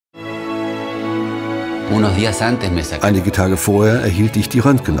Einige Tage vorher erhielt ich die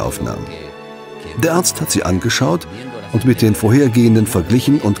Röntgenaufnahmen. Der Arzt hat sie angeschaut und mit den vorhergehenden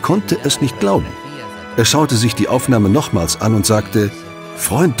verglichen und konnte es nicht glauben. Er schaute sich die Aufnahme nochmals an und sagte: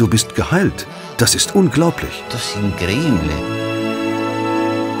 Freund, du bist geheilt. Das ist unglaublich.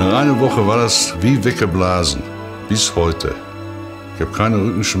 Nach einer Woche war das wie weggeblasen. Bis heute. Ich habe keine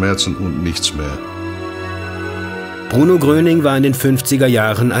Rückenschmerzen und nichts mehr. Bruno Gröning war in den 50er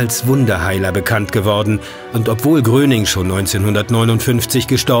Jahren als Wunderheiler bekannt geworden. Und obwohl Gröning schon 1959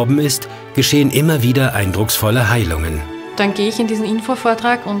 gestorben ist, geschehen immer wieder eindrucksvolle Heilungen. Dann gehe ich in diesen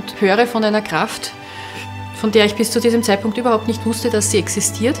Infovortrag und höre von einer Kraft, von der ich bis zu diesem Zeitpunkt überhaupt nicht wusste, dass sie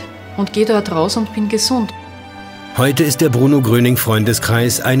existiert, und gehe dort raus und bin gesund. Heute ist der Bruno Gröning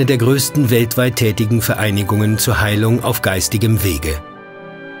Freundeskreis eine der größten weltweit tätigen Vereinigungen zur Heilung auf geistigem Wege.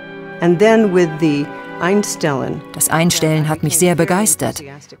 Das Einstellen hat mich sehr begeistert.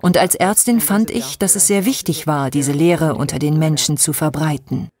 Und als Ärztin fand ich, dass es sehr wichtig war, diese Lehre unter den Menschen zu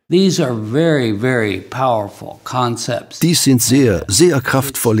verbreiten. Dies sind sehr, sehr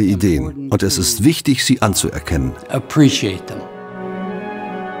kraftvolle Ideen und es ist wichtig, sie anzuerkennen.